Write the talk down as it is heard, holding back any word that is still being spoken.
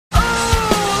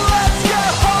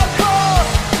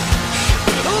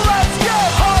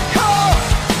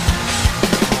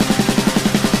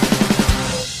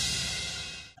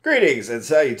Greetings and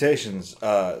salutations,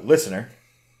 listener.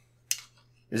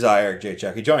 This is I, Eric J.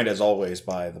 Chucky, joined as always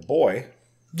by the boy.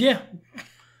 Yeah.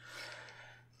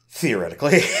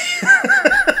 Theoretically.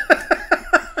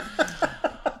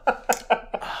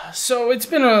 So it's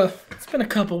been a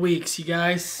couple weeks, you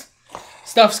guys.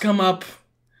 Stuff's come up.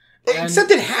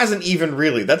 Except it hasn't even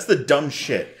really. That's the dumb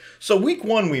shit. So week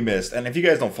 1 we missed, and if you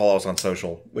guys don't follow us on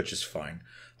social, which is fine,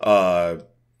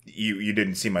 you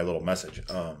didn't see my little message.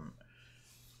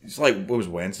 It's like, what was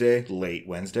Wednesday? Late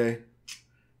Wednesday.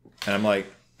 And I'm like,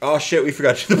 oh shit, we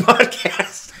forgot to do the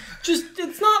podcast.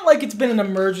 It's not like it's been an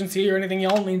emergency or anything.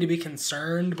 Y'all need to be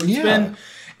concerned. But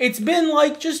it's been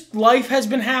like just life has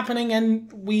been happening and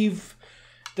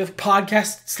the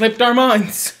podcast slipped our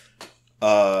minds.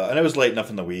 And it was late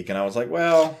enough in the week, and I was like,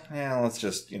 well, yeah, let's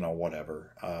just,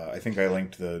 whatever. I think I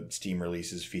linked the Steam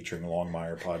releases featuring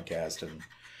Longmire podcast and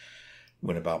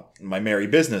went about my merry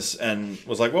business and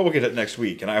was like, well, we'll get it next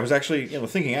week. And I was actually,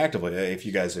 thinking actively, if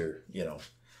you guys are,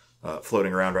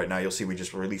 floating around right now, you'll see we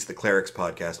just released the Clerics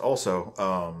podcast also.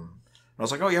 I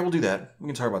was like, oh yeah, we'll do that. We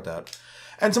can talk about that.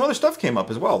 And some other stuff came up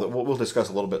as well that we'll discuss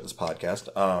a little bit in this podcast.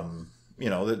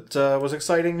 That was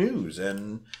exciting news,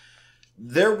 and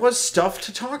there was stuff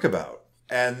to talk about.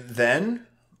 And then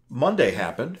Monday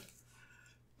happened,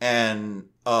 and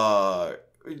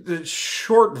the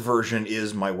short version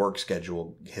is my work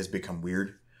schedule has become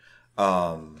weird.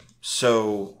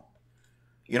 So,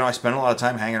 I spent a lot of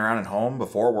time hanging around at home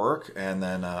before work, and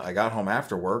then I got home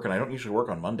after work, and I don't usually work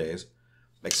on Mondays,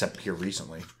 except here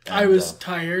recently. And I was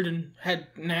tired and had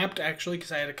napped, actually,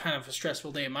 because I had a kind of a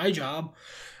stressful day at my job.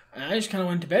 And I just kind of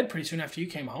went to bed pretty soon after you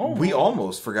came home. We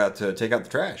almost forgot to take out the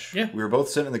trash. Yeah. We were both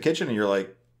sitting in the kitchen, and you're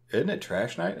like, isn't it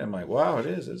trash night? And I'm like, wow, it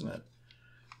is, isn't it?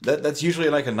 That's usually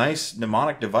like a nice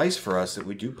mnemonic device for us that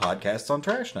we do podcasts on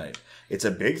trash night. It's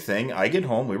a big thing. I get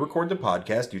home, we record the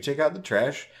podcast, you take out the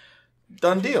trash,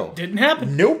 done deal. Didn't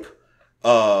happen. Nope.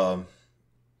 Yeah.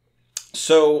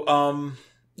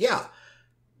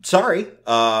 Sorry.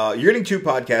 You're getting 2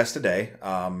 podcasts today.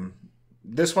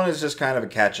 This one is just kind of a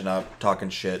catching up, talking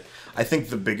shit. I think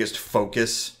the biggest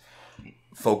foci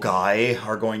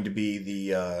are going to be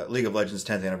the League of Legends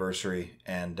 10th anniversary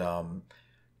and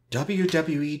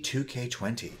WWE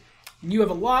 2K20. You have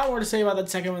a lot more to say about that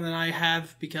second one than I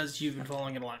have because you've been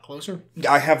following it a lot closer.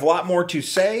 I have a lot more to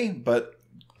say, but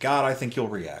God, I think you'll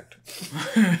react.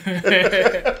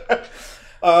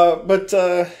 But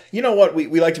you know what?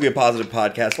 We like to be a positive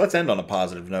podcast. Let's end on a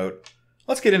positive note.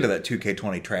 Let's get into that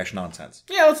 2K20 trash nonsense.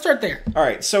 Yeah, let's start there. All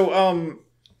right. So,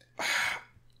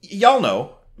 y'all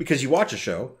know, because you watch a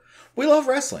show, we love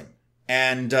wrestling.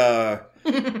 And,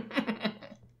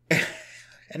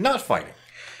 and not fighting.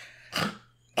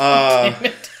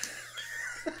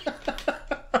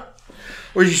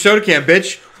 Where's your soda can,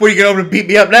 bitch? What are you going to beat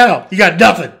me up now? You got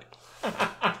nothing.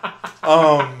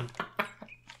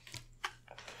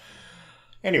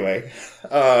 Anyway,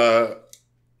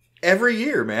 every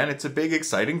year, man, it's a big,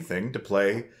 exciting thing to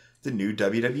play the new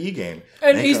WWE game.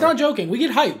 And he's not joking. We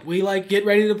get hyped. We get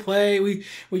ready to play. We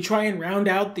try and round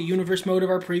out the universe mode of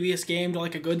our previous game to a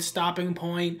good stopping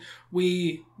point.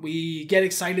 We get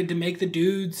excited to make the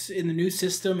dudes in the new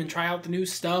system and try out the new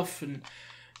stuff, and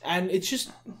it's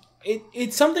just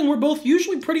it's something we're both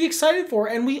usually pretty excited for,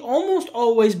 and we almost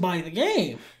always buy the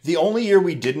game. The only year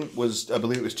we didn't was, I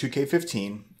believe it was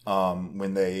 2K15.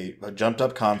 When they jumped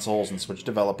up consoles and switched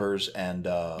developers, and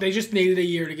they just needed a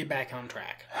year to get back on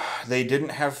track. They didn't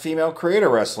have female creator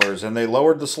wrestlers, and they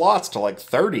lowered the slots to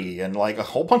 30, and a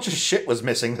whole bunch of shit was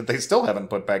missing that they still haven't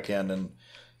put back in, and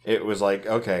it was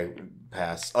okay,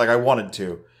 pass. I wanted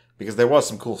to, because there was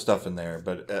some cool stuff in there,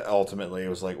 but ultimately it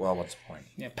was well, what's the point?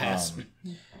 Yeah, pass.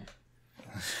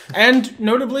 And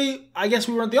notably, I guess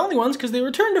we weren't the only ones, because they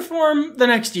returned to form the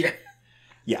next year.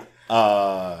 Yeah.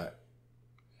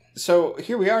 So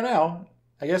here we are now.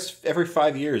 I guess every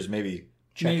 5 years, maybe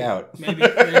check out. Maybe.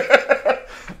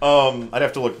 I'd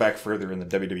have to look back further in the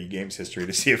WWE games history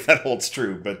to see if that holds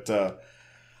true. But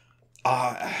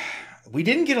we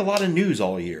didn't get a lot of news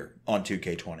all year on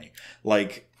 2K20.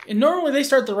 And normally they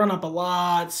start the run up a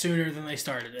lot sooner than they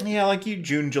started it. Yeah,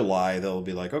 June, July, they'll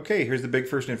be okay, here's the big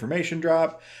first information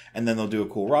drop, and then they'll do a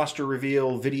cool roster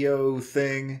reveal video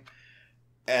thing,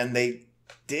 and they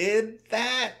did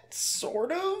that,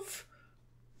 sort of,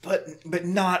 but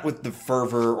not with the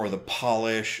fervor or the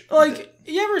polish.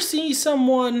 You ever see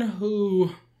someone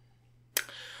who,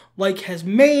 has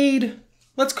made,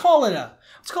 let's call it a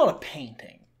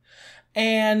painting,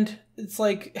 and it's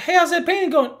hey, how's that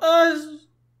painting going? It's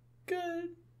good.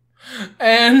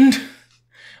 And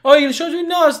Oh, you gonna show it to me?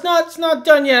 No, it's not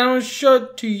done yet. I don't show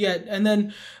it to you yet. And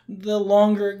then the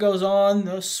longer it goes on,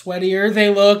 the sweatier they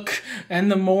look,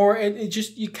 and the more it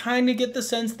just, you kind of get the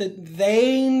sense that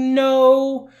they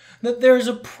know that there's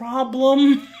a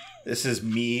problem. This is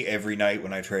me every night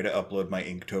when I try to upload my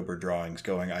Inktober drawings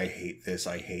going, I hate this,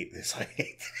 I hate this, I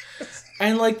hate this.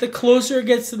 And like the closer it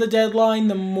gets to the deadline,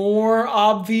 the more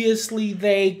obviously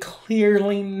they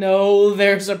clearly know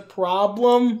there's a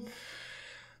problem.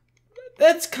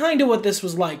 That's kind of what this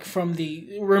was like from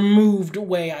the removed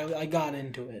way I got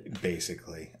into it.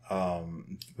 Basically.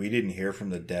 We didn't hear from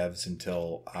the devs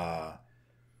until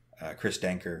Chris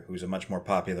Denker, who's a much more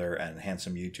popular and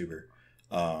handsome YouTuber,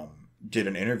 did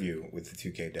an interview with the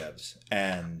 2K devs.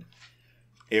 And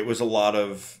it was a lot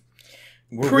of...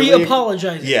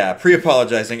 Pre-apologizing. Yeah,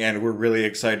 pre-apologizing, and we're really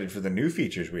excited for the new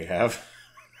features we have.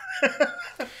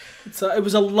 It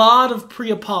was a lot of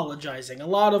pre-apologizing. A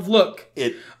lot of, look,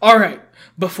 all right,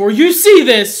 before you see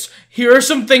this, here are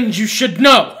some things you should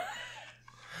know.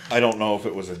 I don't know if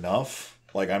it was enough.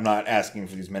 Like, I'm not asking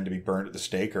for these men to be burned at the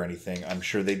stake or anything. I'm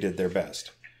sure they did their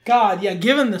best. God, yeah,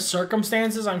 given the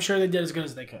circumstances, I'm sure they did as good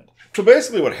as they could. So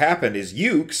basically what happened is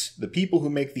OWCH, the people who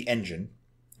make the engine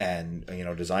and,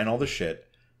 design all the shit,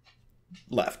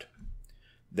 left.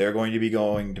 They're going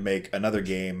to make another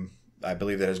game, I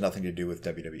believe, that has nothing to do with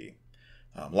WWE.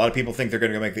 A lot of people think they're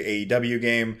going to go make the AEW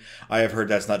game. I have heard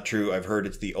that's not true. I've heard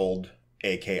it's the old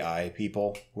AKI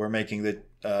people who are making the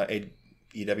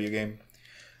AEW game.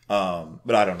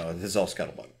 But I don't know. This is all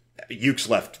scuttlebutt. OWCH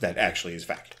left. That actually is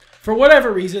fact. For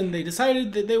whatever reason, they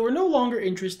decided that they were no longer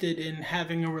interested in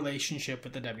having a relationship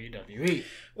with the WWE.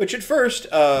 Which at first,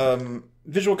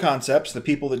 Visual Concepts, the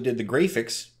people that did the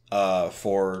graphics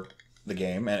for the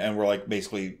game, and were like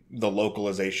basically the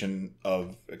localization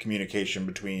of communication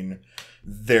between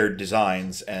their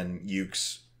designs and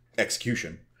OWCH's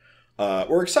execution,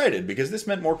 were excited because this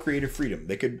meant more creative freedom.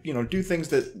 They could, do things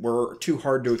that were too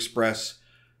hard to express,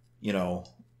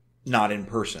 not in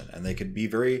person, and they could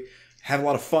have a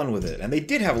lot of fun with it. And they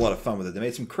did have a lot of fun with it. They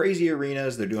made some crazy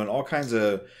arenas. They're doing all kinds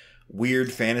of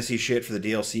weird fantasy shit for the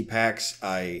DLC packs.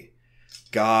 I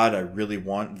really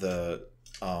want the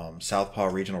Southpaw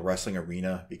Regional Wrestling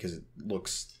Arena because it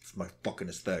looks my fucking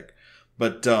aesthetic.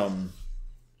 But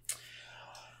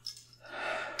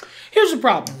here's the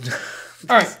problem.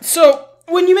 All right, so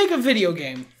when you make a video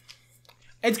game,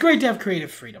 it's great to have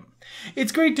creative freedom.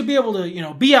 It's great to be able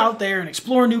to, be out there and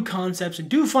explore new concepts and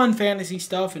do fun fantasy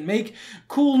stuff and make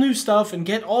cool new stuff and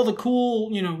get all the cool,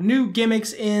 new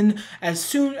gimmicks in as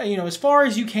soon, as far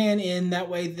as you can in. That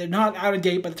way they're not out of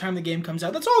date by the time the game comes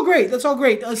out. That's all great. That's all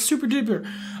great. That's super duper.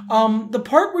 The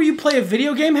part where you play a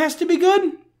video game has to be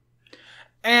good.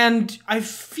 And I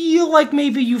feel like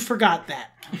maybe you forgot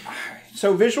that.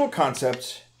 So Visual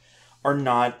Concepts are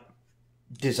not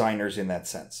designers in that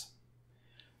sense.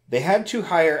 They had to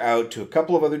hire out to a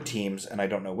couple of other teams, and I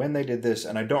don't know when they did this,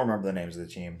 and I don't remember the names of the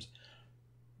teams,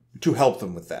 to help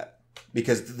them with that.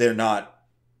 Because they don't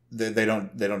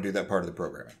do that part of the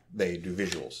programming. They do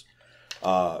visuals.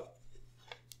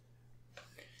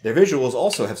 Their visuals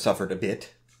also have suffered a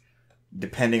bit,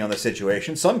 depending on the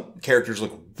situation. Some characters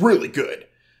look really good.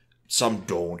 Some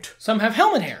don't. Some have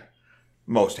helmet hair.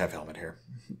 Most have helmet hair.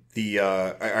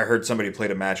 I heard somebody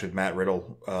played a match with Matt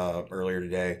Riddle earlier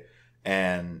today,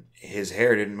 and his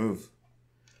hair didn't move.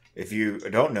 If you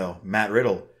don't know, Matt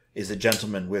Riddle is a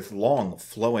gentleman with long,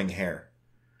 flowing hair.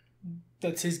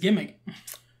 That's his gimmick.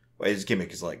 Well, his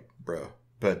gimmick is like, bro.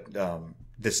 But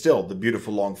the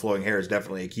beautiful, long, flowing hair is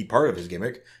definitely a key part of his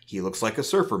gimmick. He looks like a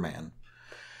surfer man.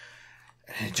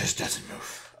 And it just doesn't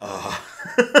move.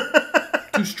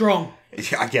 Too strong.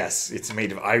 I guess. It's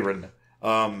made of iron.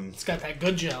 It's got that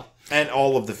good gel. And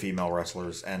all of the female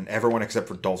wrestlers, and everyone except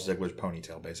for Dolph Ziggler's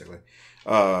ponytail, basically.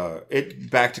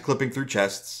 Back to clipping through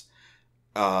chests.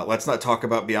 Let's not talk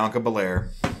about Bianca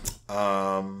Belair.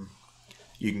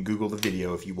 You can Google the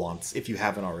video if you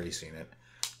haven't already seen it.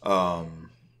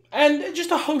 And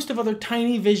just a host of other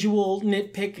tiny visual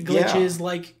nitpick glitches,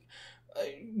 like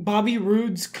Bobby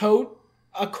Roode's coat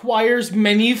acquires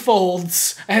many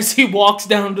folds as he walks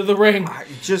down to the ring.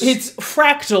 It's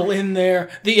fractal in there.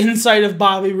 The inside of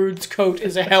Bobby Roode's coat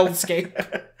is a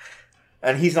hellscape.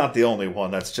 And he's not the only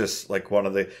one. That's just like one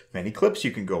of the many clips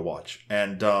you can go watch.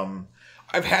 And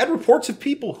I've had reports of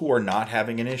people who are not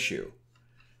having an issue.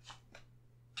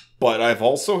 But I've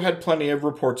also had plenty of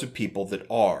reports of people that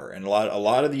are. And a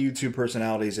lot of the YouTube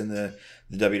personalities in the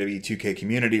WWE 2K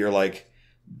community are like,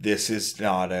 this is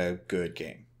not a good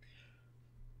game.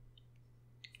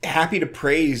 Happy to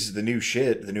praise the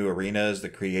new arenas, the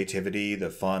creativity, the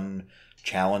fun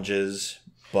challenges,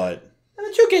 but And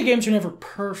the 2K games are never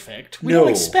perfect. We don't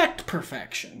expect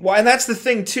perfection. Well, and that's the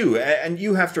thing, too. And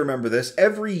you have to remember this.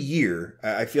 Every year,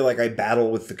 I feel like I battle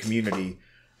with the community,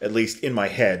 at least in my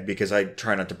head, because I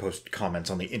try not to post comments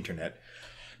on the internet.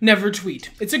 Never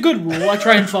tweet. It's a good rule. I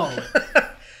try and follow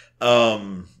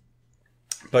it.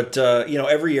 But,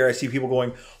 every year I see people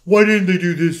going, why didn't they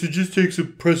do this? It just takes a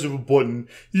press of a button.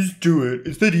 You just do it.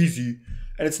 It's that easy.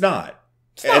 And it's not.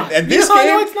 It's not. And this game, I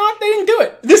know it's not? They didn't do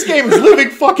it. This game is living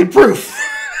fucking proof.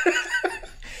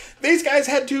 These guys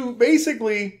had to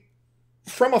basically,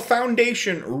 from a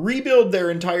foundation, rebuild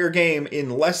their entire game in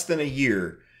less than a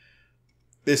year.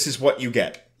 This is what you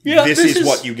get. Yeah, this is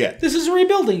what you get. This is a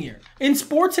rebuilding year. In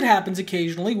sports, it happens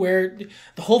occasionally where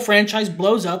the whole franchise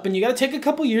blows up and you got to take a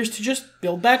couple years to just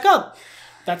build back up.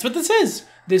 That's what this is.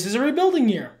 This is a rebuilding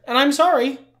year. And I'm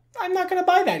sorry, I'm not going to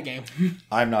buy that game.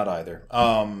 I'm not either.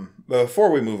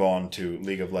 Before we move on to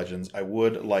League of Legends, I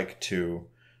would like to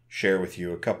share with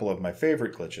you a couple of my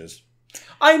favorite glitches.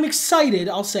 I'm excited,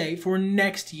 I'll say, for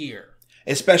next year.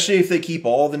 Especially if they keep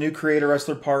all the new creator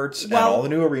wrestler parts and all the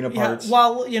new arena parts.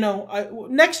 Well,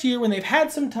 next year when they've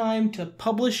had some time to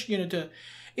publish,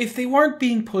 if they weren't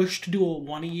being pushed to do a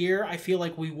one a year, I feel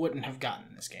like we wouldn't have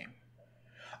gotten this game.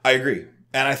 I agree.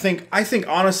 And I think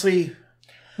honestly,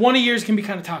 one a years can be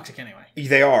kind of toxic anyway.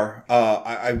 They are.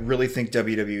 I really think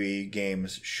WWE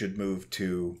games should move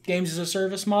to games as a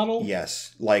service model.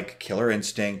 Yes, like Killer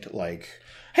Instinct. Like,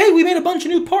 hey, we made a bunch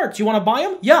of new parts. You want to buy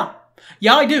them?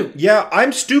 Yeah, I do. Yeah,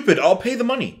 I'm stupid. I'll pay the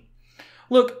money.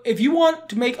 Look, if you want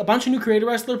to make a bunch of new creator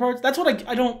wrestler parts, that's what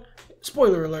I don't.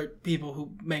 Spoiler alert, people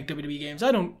who make WWE games.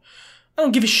 I don't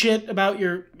give a shit about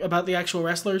the actual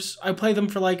wrestlers. I play them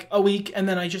for like a week, and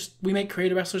then we make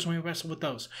creative wrestlers and we wrestle with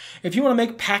those. If you want to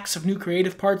make packs of new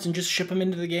creative parts and just ship them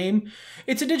into the game,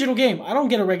 it's a digital game. I don't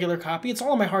get a regular copy. It's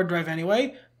all on my hard drive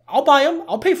anyway. I'll buy them.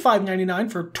 I'll pay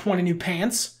 $5.99 for 20 new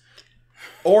pants.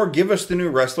 Or give us the new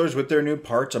wrestlers with their new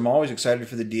parts. I'm always excited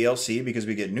for the DLC because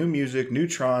we get new music, new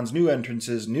trons, new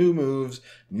entrances, new moves,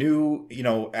 new,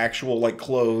 actual, like,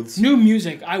 clothes. New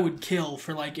music I would kill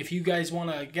for, like, if you guys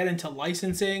want to get into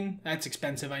licensing. That's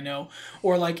expensive, I know.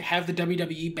 Or, like, have the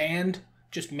WWE band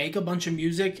just make a bunch of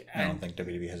music. I don't think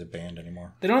WWE has a band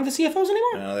anymore. They don't have the CFOs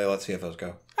anymore? No, they let CFOs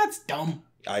go. That's dumb.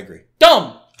 I agree.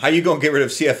 Dumb! How you going to get rid of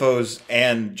CFOs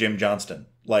and Jim Johnston?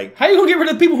 Like, how you going to get rid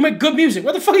of the people who make good music?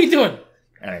 What the fuck are you doing?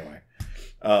 Anyway,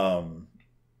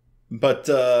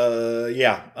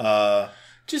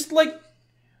 just like,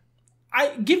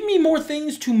 give me more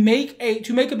things to make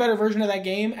a better version of that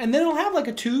game, and then it'll have like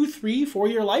a 2, 3, 4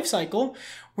 year life cycle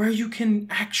where you can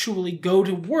actually go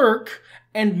to work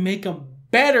and make a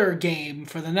better game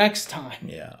for the next time.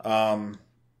 Yeah.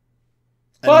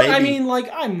 But,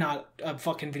 I'm not a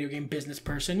fucking video game business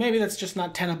person. Maybe that's just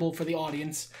not tenable for the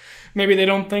audience. Maybe they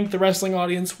don't think the wrestling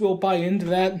audience will buy into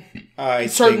that.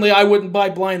 Certainly, I wouldn't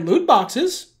buy blind loot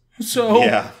boxes. So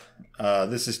yeah.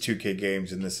 This is 2K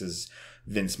Games, and this is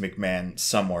Vince McMahon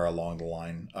somewhere along the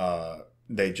line.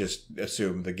 They just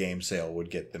assumed the game sale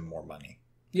would get them more money.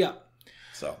 Yeah.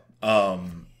 So,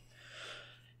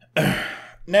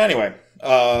 anyway,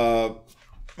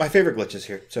 my favorite glitches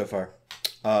here so far.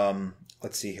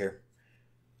 Let's see here.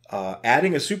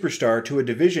 Adding a superstar to a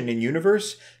division in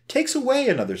universe takes away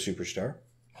another superstar.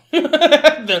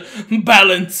 The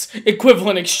balance,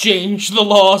 equivalent exchange, the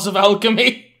laws of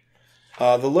alchemy.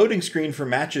 The loading screen for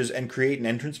matches and create an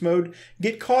entrance mode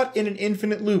get caught in an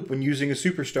infinite loop when using a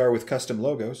superstar with custom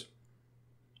logos.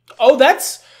 Oh,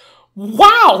 that's...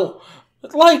 Wow!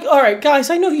 Like, alright,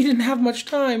 guys, I know you didn't have much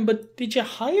time, but did you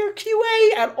hire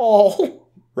QA at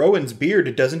all? Rowan's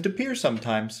beard doesn't appear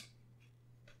sometimes.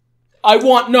 I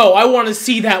want to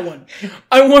see that one.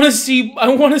 I want to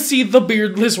see the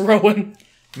beardless Rowan.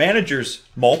 Managers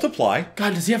multiply.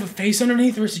 God, does he have a face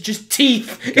underneath, or is it just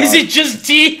teeth? God. Is it just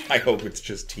teeth? I hope it's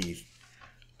just teeth.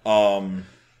 After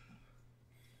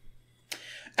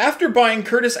buying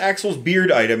Curtis Axel's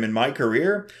beard item in my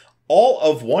career, all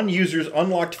of one user's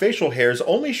unlocked facial hairs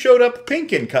only showed up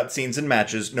pink in cutscenes and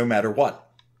matches, no matter what.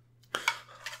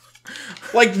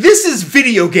 Like, this is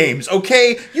video games,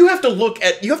 okay? You have to look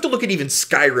at even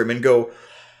Skyrim and go,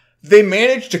 they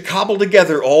managed to cobble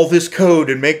together all this code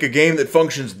and make a game that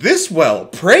functions this well.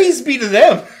 Praise be to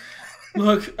them.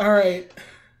 Look, alright.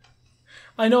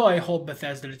 I know I hold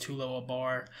Bethesda to too low a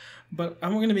bar, but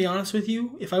I'm going to be honest with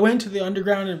you. If I went to the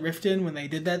Underground in Riften when they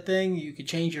did that thing, you could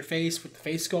change your face with the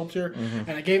face sculptor,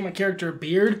 and I gave my character a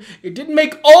beard, it didn't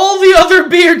make all the other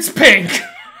beards pink.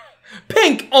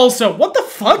 Pink also. What the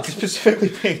fuck? Specifically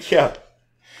pink, yeah.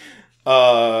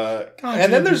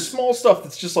 And then there's small stuff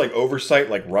that's just like oversight,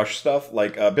 like rush stuff.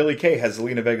 Like Billy Kay has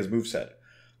Zelina Vega's moveset.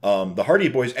 The Hardy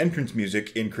Boys entrance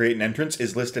music in Create an Entrance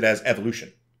is listed as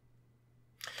Evolution.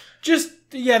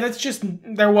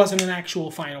 There wasn't an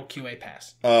actual final QA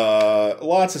pass.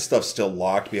 Lots of stuff still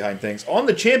locked behind things. On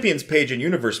the Champions page in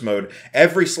Universe mode,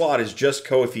 every slot is just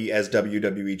Kofi as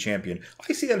WWE Champion.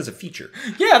 I see that as a feature.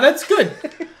 Yeah, that's good.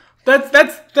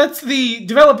 That's the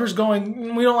developers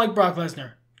going, we don't like Brock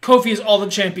Lesnar. Kofi is all the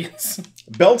champions.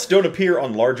 Belts don't appear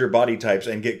on larger body types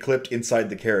and get clipped inside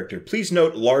the character. Please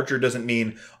note, larger doesn't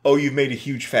mean, oh, you've made a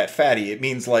huge fat fatty. It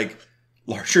means, like,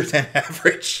 larger than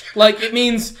average. Like, it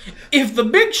means, if the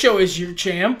Big Show is your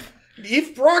champ...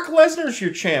 If Brock Lesnar's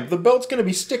your champ, the belt's gonna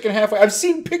be sticking halfway. I've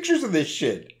seen pictures of this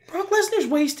shit. Brock Lesnar's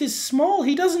waist is small.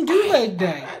 He doesn't do leg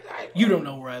day. You don't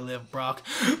know where I live, Brock.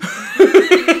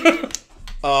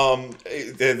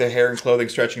 The hair and clothing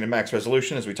stretching to max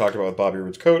resolution, as we talked about with Bobby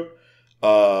Roode's coat.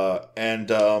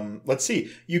 Let's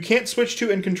see. You can't switch to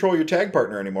and control your tag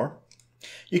partner anymore.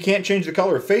 You can't change the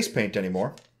color of face paint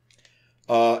anymore.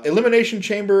 Elimination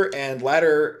Chamber and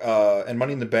Ladder and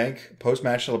Money in the Bank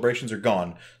post-match celebrations are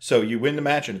gone. So you win the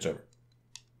match and it's over.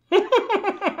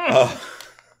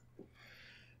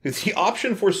 The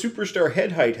option for superstar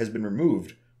head height has been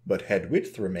removed, but head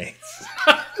width remains.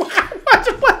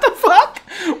 What the fuck?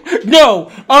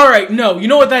 No. All right. No. You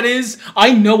know what that is?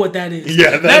 I know what that is.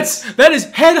 Yeah, that is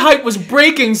head height was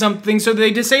breaking something, so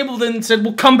they disabled it and said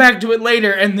we'll come back to it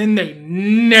later, and then they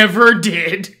never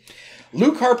did.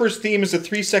 Luke Harper's theme is a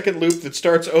 3-second loop that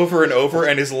starts over and over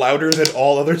and is louder than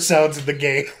all other sounds in the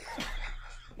game.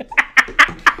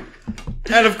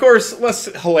 And of course, less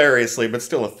hilariously, but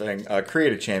still a thing,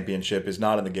 Create a Championship is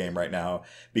not in the game right now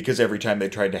because every time they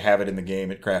tried to have it in the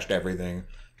game, it crashed everything.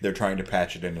 They're trying to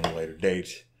patch it in at a later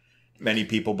date. Many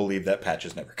people believe that patch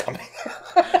is never coming.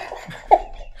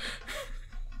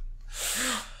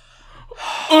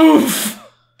 Oof!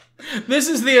 This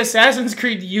is the Assassin's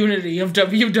Creed Unity of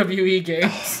WWE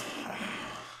games.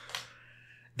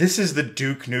 This is the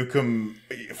Duke Nukem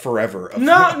forever.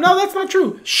 No, that's not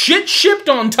true. Shit shipped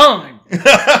on time.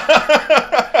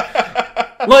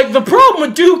 Like, the problem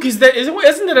with Duke isn't that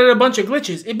it had a bunch of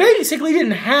glitches. It basically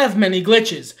didn't have many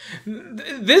glitches.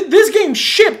 This game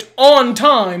shipped on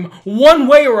time, one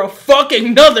way or a fucking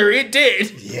another, it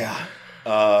did. Yeah.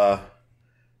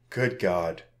 Good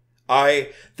God.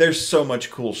 There's so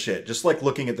much cool shit. Just like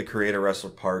looking at the Creator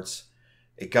Wrestler parts,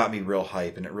 it got me real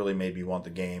hype and it really made me want the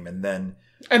game. And then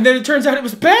it turns out it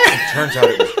was bad. It turns out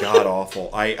it was god awful.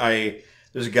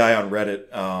 There's a guy on Reddit,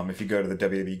 if you go to the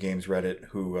WWE Games Reddit,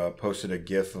 who posted a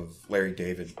GIF of Larry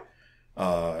David,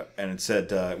 and it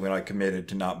said, when I committed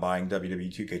to not buying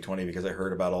WWE 2K20 because I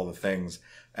heard about all the things,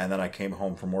 and then I came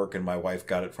home from work and my wife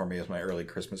got it for me as my early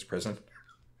Christmas present.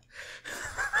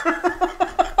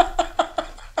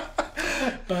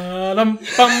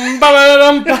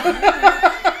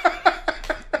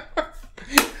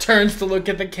 Turns to look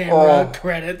at the camera,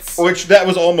 credits. Which, that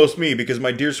was almost me, because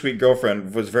my dear sweet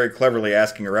girlfriend was very cleverly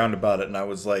asking around about it, and I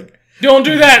was like... Don't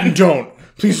do that! Don't!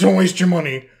 Please don't waste your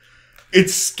money.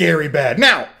 It's scary bad.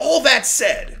 Now, all that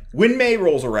said, when May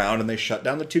rolls around and they shut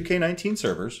down the 2K19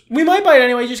 servers... We might buy it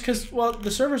anyway, just because, well,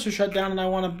 the servers are shut down and I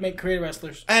want to make Creator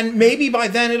Wrestlers. And maybe by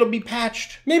then it'll be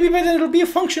patched. Maybe by then it'll be a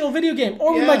functional video game.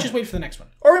 Or we might just wait for the next one.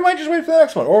 Or we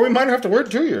might have to wait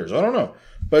 2 years. I don't know.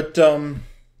 But,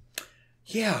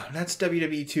 yeah, that's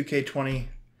WWE 2K20.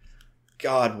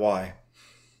 God, why?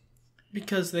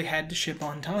 Because they had to ship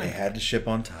on time. They had to ship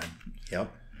on time.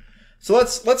 Yep. So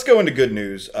let's go into good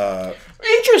news.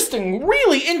 Interesting,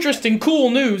 really interesting, cool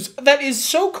news that is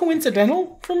so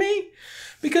coincidental for me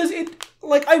because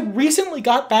I recently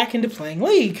got back into playing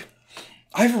League.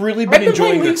 I've really been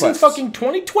enjoying playing League since fucking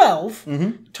 2012.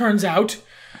 Mm-hmm. Turns out,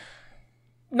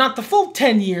 not the full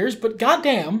 10 years, but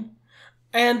goddamn.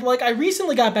 And, I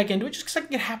recently got back into it just because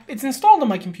it's installed on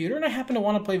my computer, and I happen to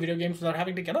want to play video games without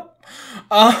having to get up.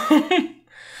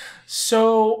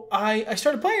 So I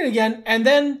started playing it again, and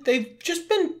then they've just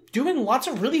been doing lots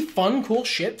of really fun, cool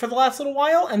shit for the last little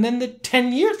while, and then the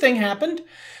 10-year thing happened,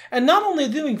 and not only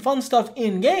doing fun stuff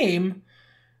in-game,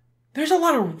 there's a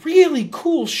lot of really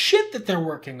cool shit that they're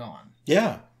working on.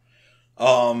 Yeah.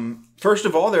 First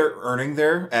of all, they're earning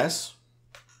their S.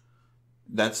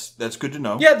 That's good to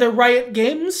know. Yeah, they're Riot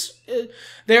Games.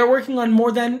 They're working on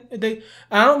more than...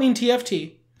 I don't mean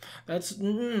TFT.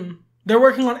 They're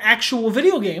working on actual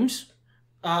video games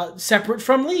separate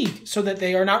from League so that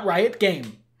they are not Riot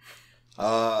Game.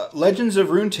 Legends of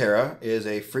Runeterra is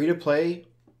a free-to-play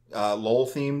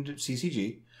LoL-themed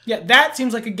CCG. Yeah, that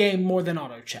seems like a game more than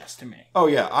auto chess to me. Oh,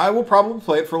 yeah. I will probably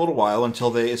play it for a little while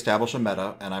until they establish a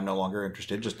meta, and I'm no longer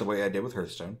interested, just the way I did with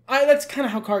Hearthstone. That's kind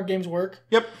of how card games work.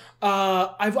 Yep.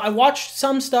 I watched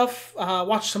some stuff,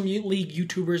 watched some League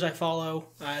YouTubers I follow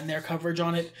and their coverage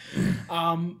on it.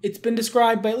 It's been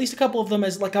described by at least a couple of them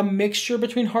as like a mixture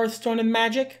between Hearthstone and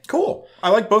Magic. Cool. I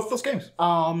like both those games.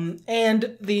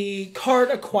 And the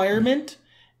card acquirement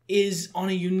is on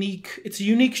a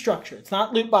unique structure. It's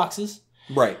not loot boxes.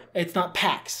 Right. It's not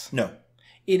packs. No.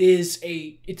 It's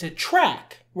a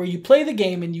track where you play the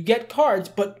game and you get cards,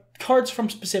 but cards from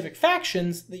specific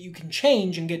factions that you can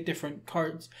change and get different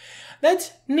cards.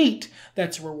 That's neat.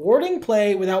 That's rewarding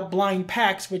play without blind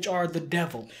packs, which are the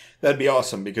devil. That'd be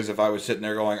awesome, because if I was sitting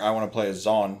there going, I want to play as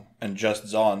Zon, and just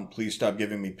Zon, please stop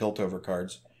giving me Piltover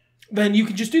cards. Then you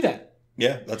can just do that.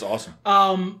 Yeah, that's awesome.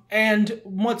 And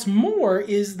what's more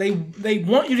is they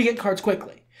want you to get cards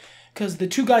quickly. Because the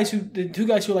two guys who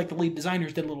are like the lead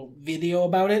designers did a little video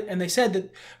about it, and they said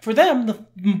that for them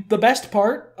the best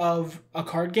part of a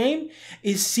card game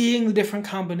is seeing the different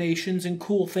combinations and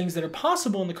cool things that are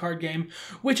possible in the card game,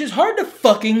 which is hard to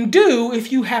fucking do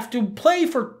if you have to play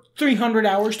for 300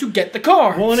 hours to get the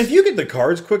cards. Well, and if you get the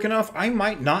cards quick enough, I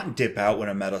might not dip out when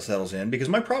a meta settles in, because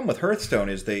my problem with Hearthstone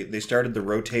is they started the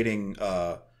rotating,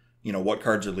 what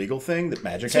cards are legal thing that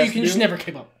Magic has to do. So you can just never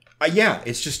keep up. Yeah,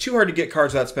 it's just too hard to get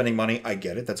cards without spending money. I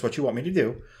get it. That's what you want me to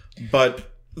do.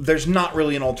 But there's not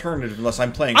really an alternative unless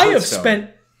I'm playing Hearthstone. I have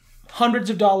spent hundreds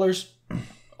of dollars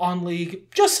on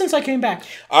League just since I came back.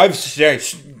 I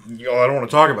don't want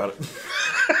to talk about it.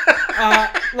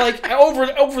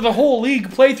 Over the whole League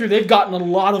playthrough, they've gotten a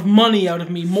lot of money out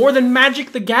of me. More than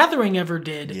Magic the Gathering ever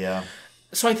did. Yeah.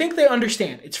 So I think they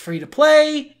understand. It's free to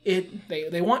play.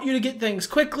 They want you to get things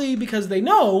quickly because they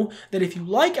know that if you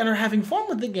like and are having fun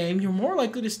with the game, you're more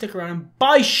likely to stick around and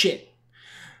buy shit.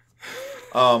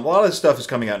 A lot of this stuff is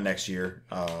coming out next year.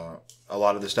 A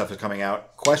lot of this stuff is coming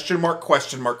out. Question mark,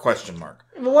 question mark, question mark.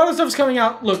 A lot of stuff is coming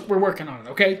out. Look, we're working on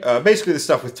it, okay? Basically, the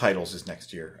stuff with titles is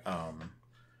next year.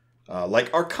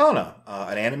 Like Arcana,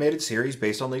 an animated series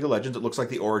based on League of Legends. It looks like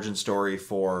the origin story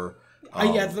for...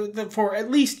 for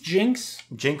at least Jinx.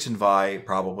 Jinx and Vi,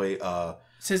 probably.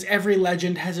 Says every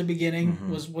legend has a beginning,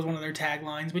 was one of their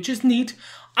taglines, which is neat.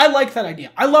 I like that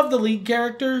idea. I love the League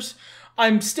characters.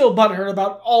 I'm still butthurt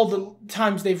about all the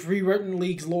times they've rewritten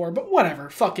League's lore, but whatever.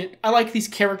 Fuck it. I like these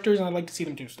characters, and I'd like to see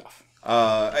them do stuff.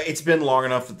 It's been long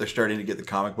enough that they're starting to get the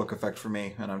comic book effect for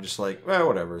me, and I'm just like, well,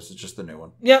 whatever. It's just the new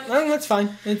one. Yep, that's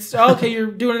fine. It's okay.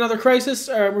 You're doing another Crisis.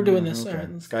 All right, we're doing this. Okay. All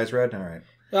right. Sky's red. All right.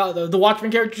 The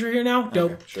Watchmen characters are here now.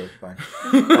 Dope. Okay, sure, fine.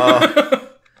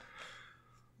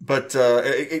 But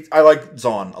I like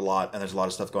Zon a lot, and there's a lot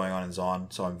of stuff going on in Zon,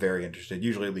 so I'm very interested.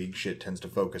 Usually League shit tends to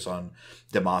focus on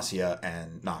Demacia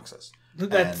and Noxus.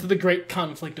 That's the great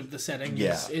conflict of the setting,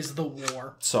 yeah. is the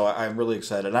war. So I'm really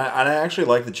excited. And I actually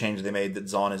like the change they made that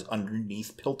Zon is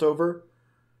underneath Piltover.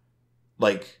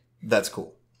 Like, that's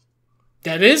cool.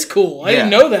 That is cool. I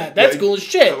didn't know that. That's cool as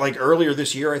shit. Like earlier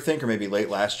this year, I think, or maybe late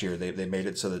last year, they made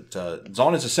it so that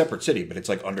Zon is a separate city, but it's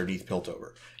like underneath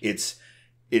Piltover. It's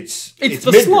the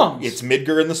Midgar. Slums. It's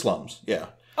Midgar in the slums. Yeah.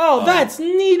 Oh, that's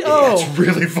neat. Yeah, it's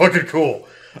really fucking cool.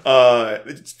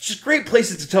 It's just great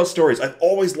places to tell stories. I've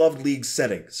always loved League's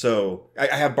setting, so I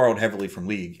have borrowed heavily from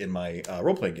League in my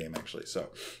role playing game, actually. So,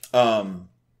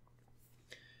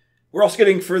 we're also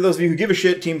getting, for those of you who give a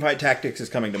shit, Teamfight Tactics is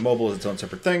coming to mobile as its own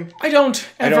separate thing. I don't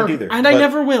either, and I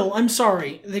never will. I'm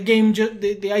sorry. The game,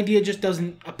 the idea just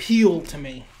doesn't appeal to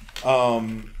me.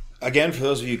 Again, for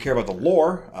those of you who care about the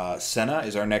lore, Senna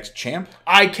is our next champ.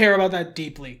 I care about that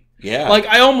deeply. Yeah, like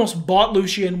I almost bought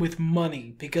Lucian with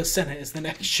money because Senna is the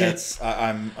next champ.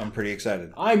 I'm pretty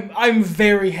excited. I'm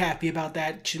very happy about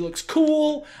that. She looks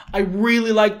cool. I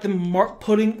really like the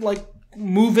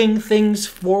moving things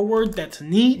forward. That's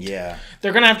neat. Yeah.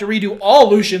 They're going to have to redo all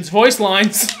Lucian's voice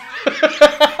lines.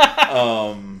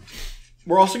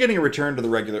 We're also getting a return to the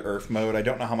regular Earth mode. I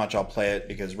don't know how much I'll play it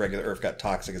because regular Earth got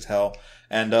toxic as hell.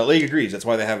 And League agrees. That's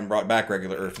why they haven't brought back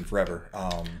regular Earth in forever.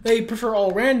 They prefer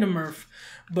all random Earth.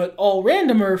 But all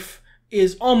random Earth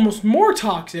is almost more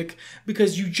toxic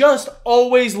because you just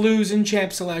always lose in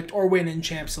Champ Select or win in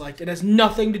Champ Select. It has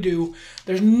nothing to do.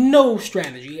 There's no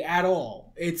strategy at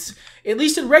all. It's, at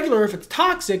least in regular Earth, it's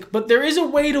toxic, but there is a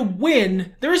way to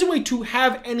win. There is a way to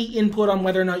have any input on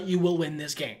whether or not you will win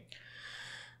this game.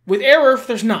 With Air Earth,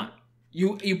 there's not.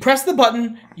 You press the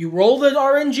button, you roll the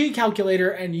RNG calculator,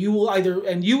 and you will and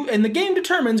the game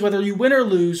determines whether you win or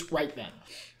lose right then.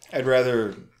 I'd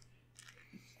rather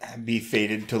be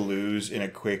fated to lose in a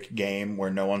quick game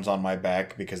where no one's on my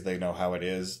back because they know how it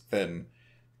is than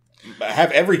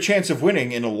have every chance of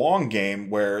winning in a long game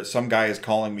where some guy is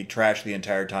calling me trash the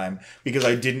entire time because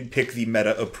I didn't pick the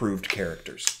meta-approved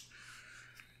characters.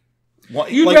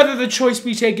 You'd rather the choice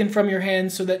be taken from your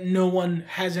hands so that no one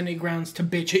has any grounds to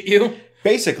bitch at you?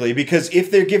 Basically, because if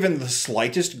they're given the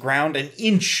slightest ground, an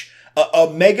inch,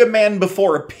 a Mega Man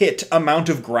before a pit amount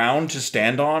of ground to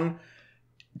stand on,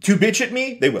 to bitch at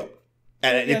me, they will.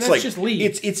 And it's that's like, just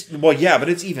leave. but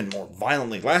it's even more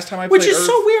violently. Last time I played Which is Earth,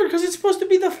 so weird, because it's supposed to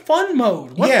be the fun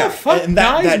mode. What the fuck, and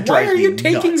guys? that Why are you me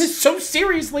taking nuts. this so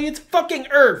seriously? It's fucking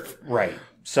Earth. Right.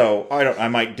 So I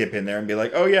might dip in there and be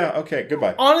like, oh yeah, okay,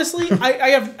 goodbye. Honestly,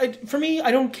 for me, I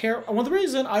don't care. One of the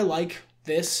reasons I like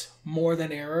this more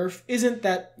than Earth isn't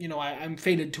that, I'm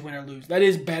fated to win or lose. That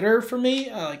is better for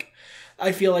me.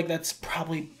 I feel like that's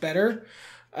probably better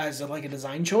as a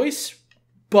design choice.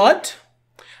 But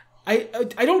I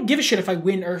don't give a shit if I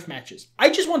win Earth matches. I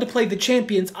just want to play the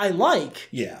champions I like.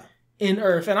 Yeah. In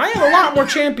Earth, and I have a lot more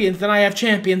champions than I have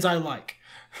champions I like.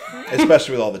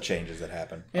 Especially with all the changes that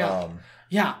happen. Yeah.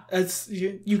 Yeah,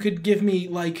 you could give me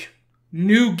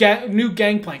new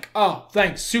Gangplank. Oh,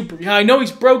 thanks, super. Yeah, I know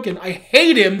he's broken. I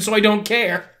hate him, so I don't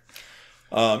care.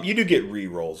 You do get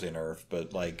re-rolls in Earth,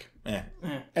 but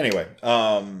Anyway,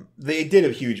 they did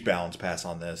a huge balance pass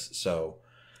on this, so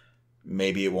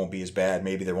maybe it won't be as bad.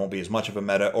 Maybe there won't be as much of a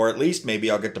meta, or at least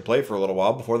maybe I'll get to play for a little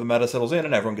while before the meta settles in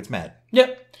and everyone gets mad.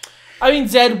 Yep. I mean,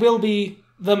 Zed will be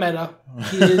the meta.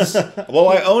 He is. Well,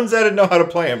 I own Zed and know how to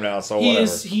play him now, so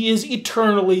whatever. He is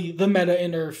eternally the meta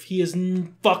in Earth. He is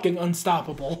fucking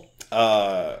unstoppable.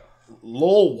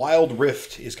 LOL Wild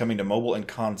Rift is coming to mobile and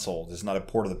console. This is not a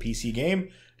port of the PC game.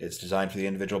 It's designed for the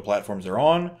individual platforms they're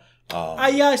on.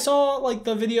 I saw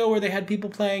the video where they had people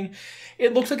playing.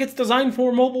 It looks like it's designed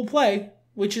for mobile play,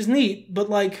 which is neat,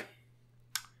 but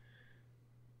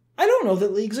I don't know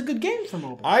that League's a good game for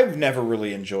mobile. I've never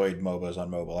really enjoyed MOBAs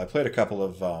on mobile. I played a couple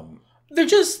of...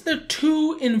 They're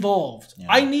too involved. Yeah.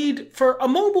 I need, for a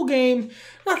mobile game,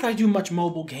 not that I do much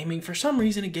mobile gaming, for some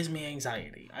reason it gives me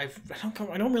anxiety. I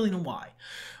don't really know why.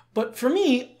 But for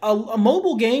me, a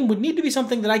mobile game would need to be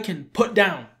something that I can put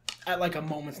down at a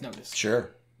moment's notice.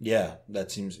 Sure. Yeah,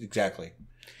 that seems exactly.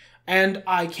 And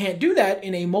I can't do that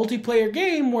in a multiplayer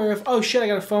game where if, oh shit, I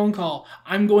got a phone call,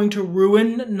 I'm going to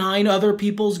ruin 9 other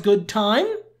people's good time?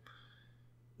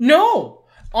 No.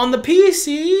 On the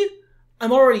PC,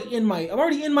 I'm already in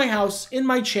my house, in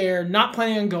my chair, not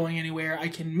planning on going anywhere. I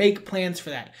can make plans for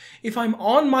that. If I'm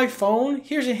on my phone,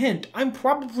 here's a hint. I'm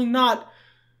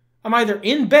either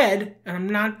in bed,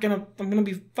 and I'm gonna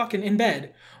be fucking in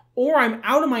bed, or I'm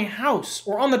out of my house,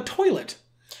 or on the toilet.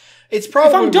 It's probably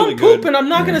if I'm done really pooping, good. I'm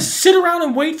not going to sit around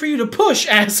and wait for you to push,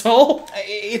 asshole.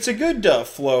 It's a good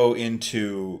flow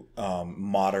into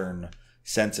modern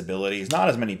sensibilities. Not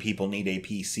as many people need a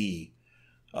PC,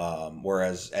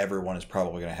 whereas everyone is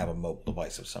probably going to have a mobile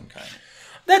device of some kind.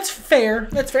 That's fair.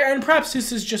 And perhaps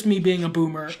this is just me being a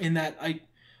boomer in that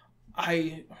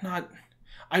I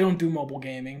don't do mobile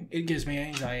gaming. It gives me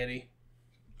anxiety.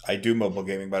 I do mobile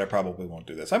gaming, but I probably won't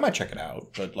do this. I might check it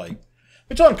out, but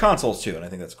it's on consoles too, and I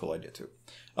think that's a cool idea too.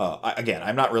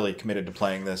 I'm not really committed to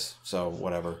playing this, so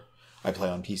whatever. I play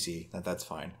on PC. That's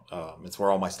fine. It's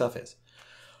where all my stuff is.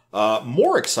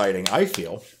 More exciting, I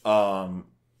feel.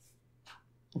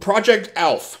 Project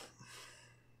ALF.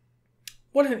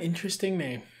 What an interesting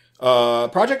name.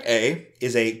 Project A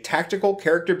is a tactical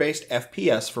character-based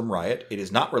FPS from Riot. It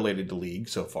is not related to League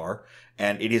so far,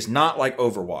 and it is not like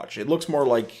Overwatch. It looks more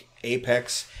like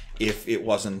Apex if it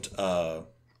wasn't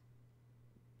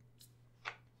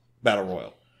Battle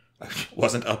Royale.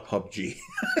 Wasn't a PUBG.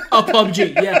 A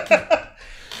PUBG, yeah.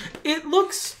 It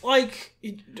looks like...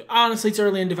 honestly, it's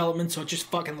early in development, so it just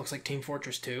fucking looks like Team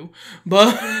Fortress 2.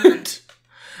 But,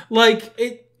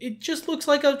 it just looks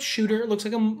like a shooter. It looks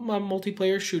like a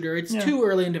multiplayer shooter. It's too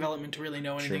early in development to really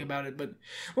know anything about it, but it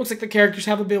looks like the characters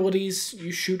have abilities.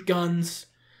 You shoot guns.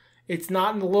 It's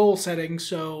not in the LoL setting,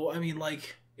 so,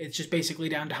 it's just basically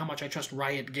down to how much I trust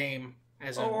Riot Game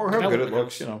as a or how good it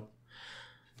looks,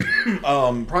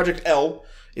 Project L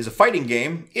is a fighting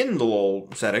game in the LoL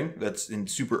setting that's in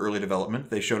super early development.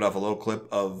 They showed off a little clip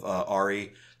of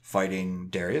Ari fighting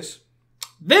Darius.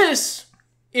 This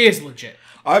is legit.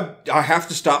 I have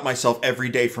to stop myself every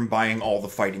day from buying all the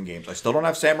fighting games. I still don't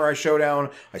have Samurai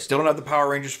Showdown. I still don't have the Power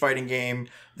Rangers fighting game.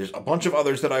 There's a bunch of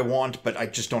others that I want, but I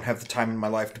just don't have the time in my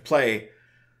life to play.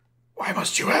 Why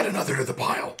must you add another to the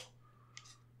pile?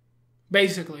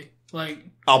 Basically.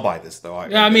 I'll buy this though.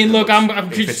 Look, I'm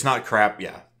if it's not crap,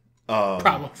 yeah.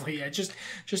 Probably, yeah. Just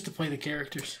to play the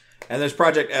characters. And there's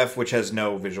Project F, which has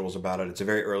no visuals about it. It's a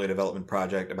very early development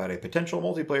project about a potential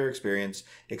multiplayer experience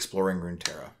exploring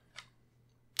Runeterra.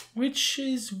 Which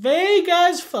is vague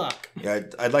as fuck. Yeah,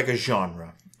 I'd like a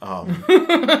genre.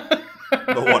 But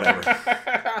whatever.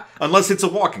 Unless it's a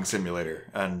walking simulator.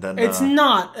 And then it's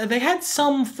not. They had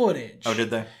some footage. Oh, did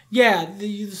they? Yeah,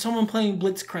 someone playing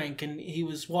Blitzcrank, and he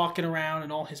was walking around,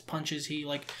 and all his punches,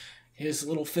 his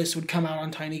little fist would come out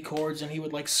on tiny cords, and he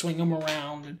would, like, swing them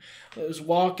around, and it was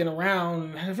walking around,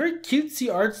 and had a very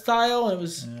cutesy art style, and it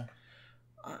was... Yeah.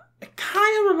 It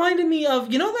kind of reminded me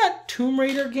of, you know that Tomb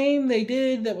Raider game they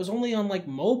did that was only on, like,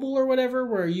 mobile or whatever,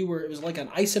 where it was like an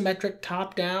isometric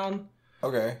top-down?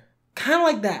 Okay. Kind of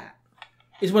like that,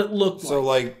 is what it looked like. So,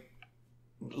 like,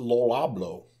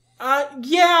 Lolablo.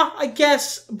 Yeah, I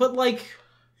guess, but, like,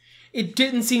 it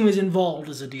didn't seem as involved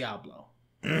as a Diablo.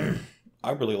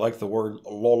 I really like the word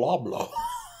Lolablo.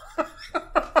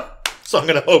 So I'm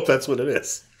going to hope that's what it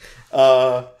is.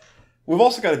 We've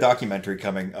also got a documentary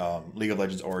coming, League of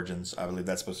Legends Origins. I believe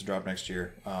that's supposed to drop next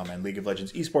year. And League of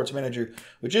Legends Esports Manager,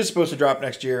 which is supposed to drop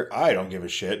next year. I don't give a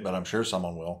shit, but I'm sure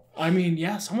someone will. I mean,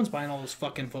 yeah, someone's buying all those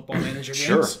fucking Football Manager games.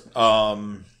 Sure.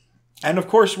 And of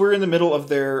course, we're in the middle of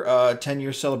their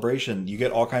 10-year celebration. You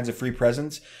get all kinds of free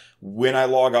presents. When I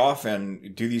log off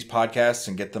and do these podcasts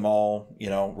and get them all,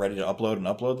 ready to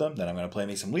upload them, then I'm going to play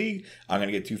me some League. I'm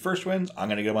going to get 2 first wins. I'm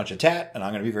going to get a bunch of tat, and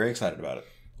I'm going to be very excited about it.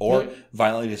 Or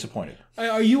violently disappointed.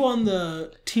 Are you on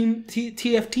the Team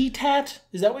TFT tat?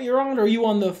 Is that what you're on? Or are you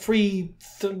on the free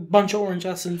bunch of orange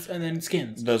essence and then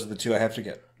skins? Those are the 2 I have to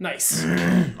get. Nice.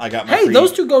 I got my free...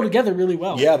 those 2 go together really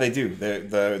well. Yeah, they do. They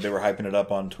were hyping it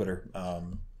up on Twitter.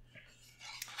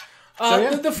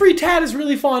 The free tat is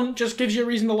really fun. Just gives you a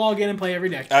reason to log in and play every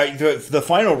day. The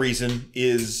final reason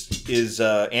is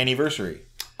Anniversary.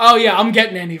 Oh, yeah, I'm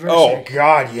getting Anniversary. Oh,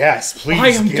 God, yes.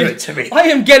 Please give it to me. I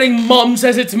am getting Mum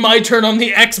says it's my turn on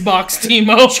the Xbox,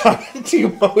 Timo.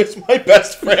 Timo is my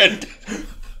best friend.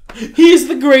 He is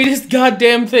the greatest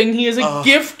goddamn thing. He is a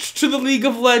gift to the League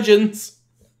of Legends.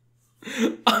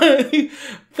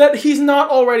 That he's not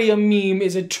already a meme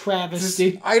is a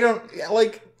travesty. I don't,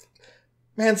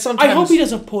 man, sometimes... I hope he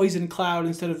does a poison cloud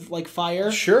instead of,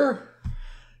 fire. Sure.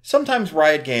 Sometimes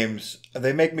Riot games,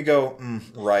 they make me go,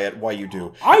 Riot, why you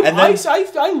do?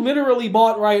 I literally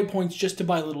bought Riot points just to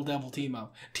buy Little Devil Timo.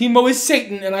 Timo is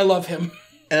Satan, and I love him.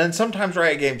 And then sometimes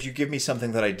Riot games, you give me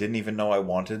something that I didn't even know I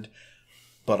wanted,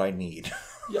 but I need.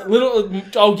 Yeah,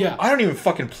 yeah. I don't even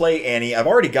fucking play Annie. I've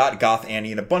already got Goth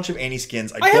Annie and a bunch of Annie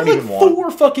skins I don't even want.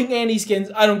 4 fucking Annie skins.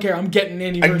 I don't care. I'm getting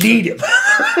Annie. I need him.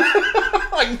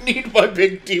 I need my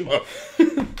big Timo.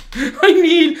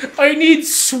 I need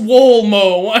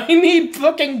Swolmo. I need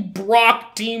fucking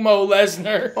Brock Timo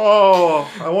Lesnar. Oh,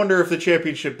 I wonder if the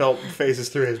championship belt phases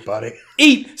through his body.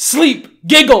 Eat, sleep,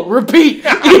 giggle, repeat.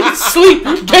 Eat, sleep,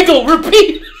 giggle,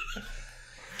 repeat.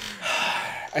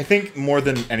 I think more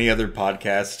than any other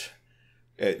podcast,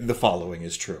 the following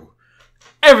is true.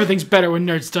 Everything's better when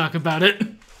nerds talk about it.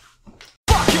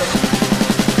 Fuck it.